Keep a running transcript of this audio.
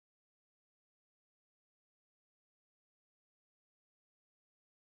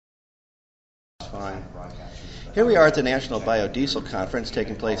fine. Here we are at the National Biodiesel Conference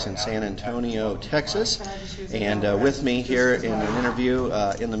taking place in San Antonio, Texas. And with me here in an interview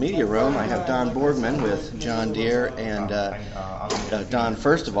in the media room, I have Don Boardman with John Deere. And Don,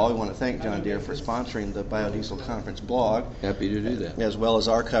 first of all, we want to thank John Deere for sponsoring the Biodiesel Conference blog. Happy to do that. As well as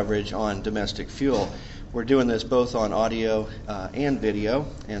our coverage on domestic fuel. We're doing this both on audio and video,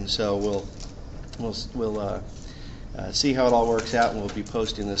 and so we'll see how it all works out, and we'll be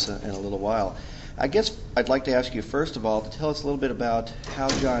posting this in a little while. I guess I'd like to ask you, first of all, to tell us a little bit about how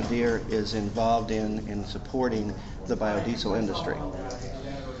John Deere is involved in supporting the biodiesel industry.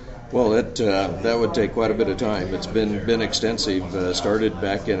 Well, that would take quite a bit of time. It's been extensive. Started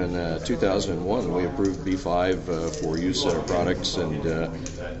back in 2001. We approved B5 for use in our products, and a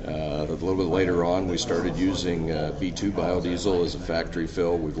little bit later on, we started using B2 biodiesel as a factory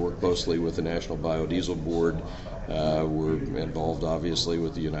fill. We've worked closely with the National Biodiesel Board. We're involved, obviously,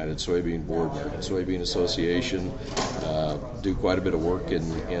 with the United Soybean Board, American Soybean Association. Do quite a bit of work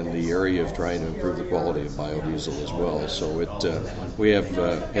in the area of trying to improve the quality of biodiesel as well. So we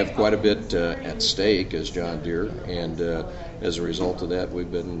have quite a bit at stake as John Deere, and as a result of that,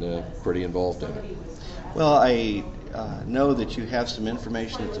 we've been pretty involved in it. Well, I know that you have some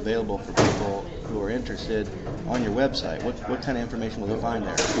information that's available for people who are interested on your website. What kind of information will they find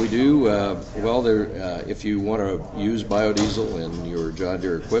there? We do. If you want to use biodiesel in your John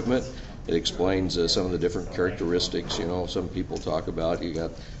Deere equipment, it explains some of the different characteristics. You know, some people talk about you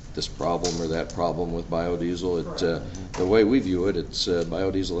got this problem or that problem with biodiesel. The way we view it,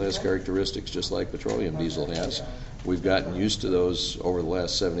 biodiesel has characteristics just like petroleum diesel has. We've gotten used to those over the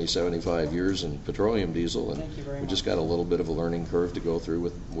last 70, 75 years in petroleum diesel, and we just got a little bit of a learning curve to go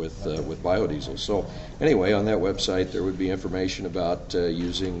through with biodiesel. So anyway, on that website there would be information about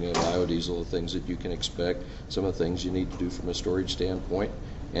using biodiesel, the things that you can expect, some of the things you need to do from a storage standpoint.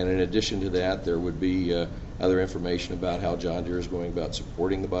 And in addition to that, there would be other information about how John Deere is going about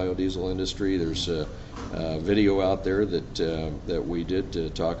supporting the biodiesel industry. There's a video out there that we did to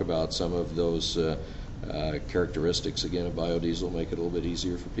talk about some of those characteristics, again, of biodiesel, make it a little bit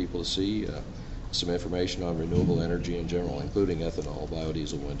easier for people to see. Some information on renewable energy in general, including ethanol,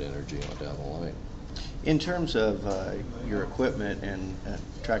 biodiesel, wind energy on down the line. In terms of your equipment and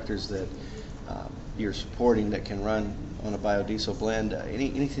tractors that you're supporting that can run on a biodiesel blend,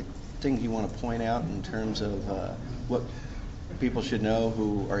 anything you want to point out in terms of what people should know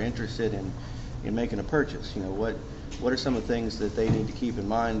who are interested in making a purchase? You know, what are some of the things that they need to keep in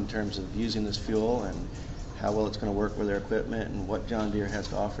mind in terms of using this fuel and how well it's going to work with their equipment and what John Deere has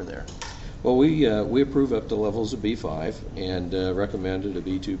to offer there? Well, we approve up to levels of B5 and recommended a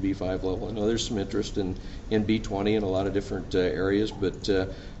B2, B5 level. I know there's some interest in B20 in a lot of different areas, but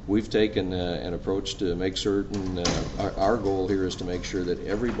we've taken an approach to make certain, our goal here is to make sure that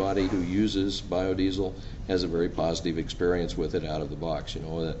everybody who uses biodiesel has a very positive experience with it out of the box. You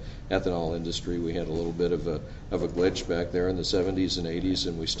know, the ethanol industry, we had a little bit of a glitch back there in the 70s and 80s,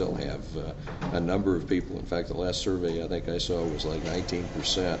 and we still have a number of people. In fact, the last survey I think I saw was like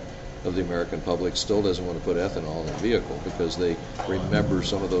 19% of the American public still doesn't want to put ethanol in their vehicle because they remember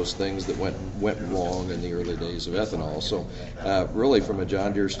some of those things that went wrong in the early days of ethanol. So really from a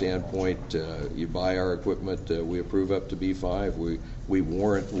John Deere standpoint, you buy our equipment, we approve up to B5. We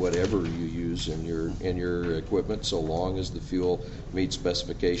warrant whatever you use in your equipment so long as the fuel meets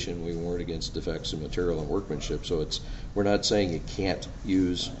specification. We warrant against defects in material and workmanship. So we're not saying you can't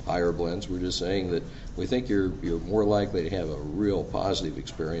use higher blends. We're just saying that we think you're more likely to have a real positive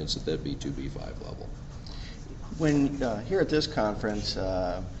experience at that B2, B5 level. When here at this conference,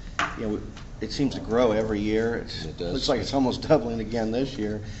 it seems to grow every year. It does. Looks like it's almost doubling again this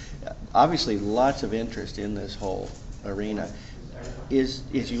year. Obviously, lots of interest in this whole arena. As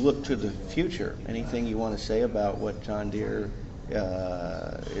you look to the future, anything you want to say about what John Deere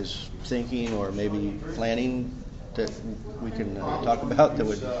is thinking or maybe planning that we can talk about that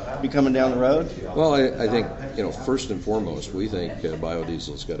would be coming down the road? Well, I think, first and foremost, we think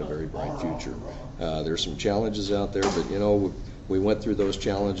biodiesel's got a very bright future. There's some challenges out there, but, we went through those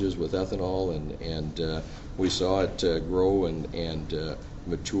challenges with ethanol, and we saw it grow and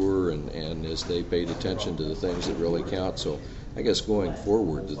mature, and as they paid attention to the things that really count. So I guess going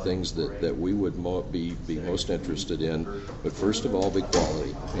forward, the things that we would be most interested in would first of all be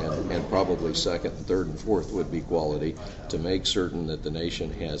quality, and probably second and third and fourth would be quality, to make certain that the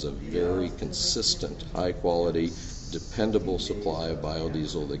nation has a very consistent, high quality, dependable supply of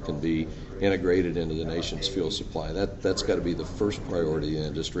biodiesel that can be integrated into the nation's fuel supply. That's got to be the first priority in the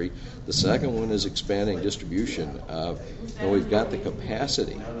industry. The second one is expanding distribution. We've got the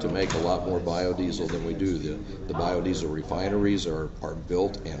capacity to make a lot more biodiesel than we do. The biodiesel refineries are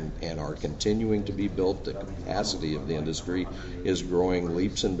built and are continuing to be built. The capacity of the industry is growing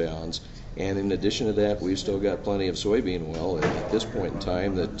leaps and bounds. And in addition to that, we've still got plenty of soybean oil at this point in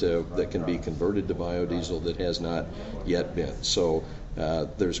time that can be converted to biodiesel that has not yet been. So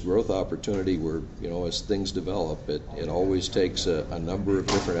there's growth opportunity where, as things develop, it always takes a number of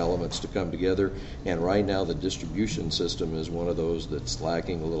different elements to come together. And right now, the distribution system is one of those that's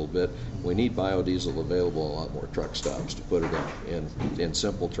lacking a little bit. We need biodiesel available in a lot more truck stops, to put it in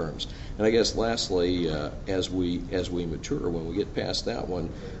simple terms. And I guess lastly, as we mature, when we get past that one,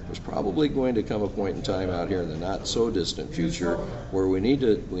 there's probably going to come a point in time out here in the not so distant future where we need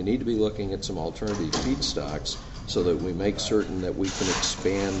to be looking at some alternative feedstocks so that we make certain that we can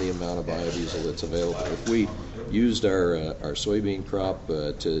expand the amount of biodiesel that's available. If we used our soybean crop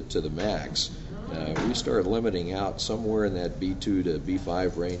to the max, we start limiting out somewhere in that B2 to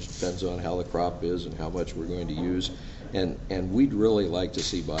B5 range, depends on how the crop is and how much we're going to use. And we'd really like to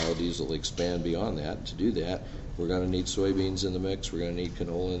see biodiesel expand beyond that. To do that, we're going to need soybeans in the mix, we're going to need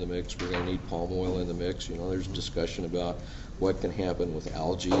canola in the mix, we're going to need palm oil in the mix. There's discussion about what can happen with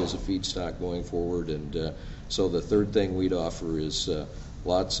algae as a feedstock going forward. And so the third thing we'd offer is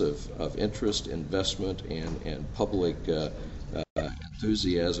lots of interest, investment, and public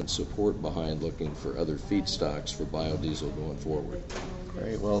enthusiasm, support behind looking for other feedstocks for biodiesel going forward.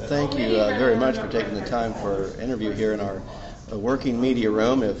 Great. Well, thank you very much for taking the time for our interview here in our working media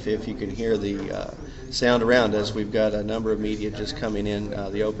room. If you can hear the sound around us, we've got a number of media just coming in.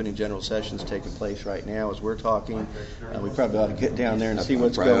 The opening general session's taking place right now as we're talking. We probably ought to get down there and see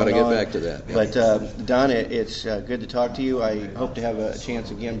what's going on. Probably ought to get back to that. Yeah. But Don, it's good to talk to you. I hope to have a chance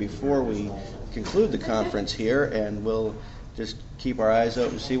again before we conclude the conference here, and we'll just keep our eyes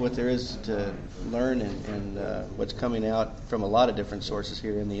open, see what there is to learn and what's coming out from a lot of different sources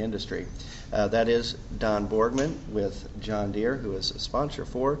here in the industry. That is Don Borgman with John Deere, who is a sponsor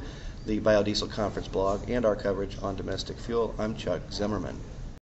for the Biodiesel Conference blog and our coverage on domestic fuel. I'm Chuck Zimmerman.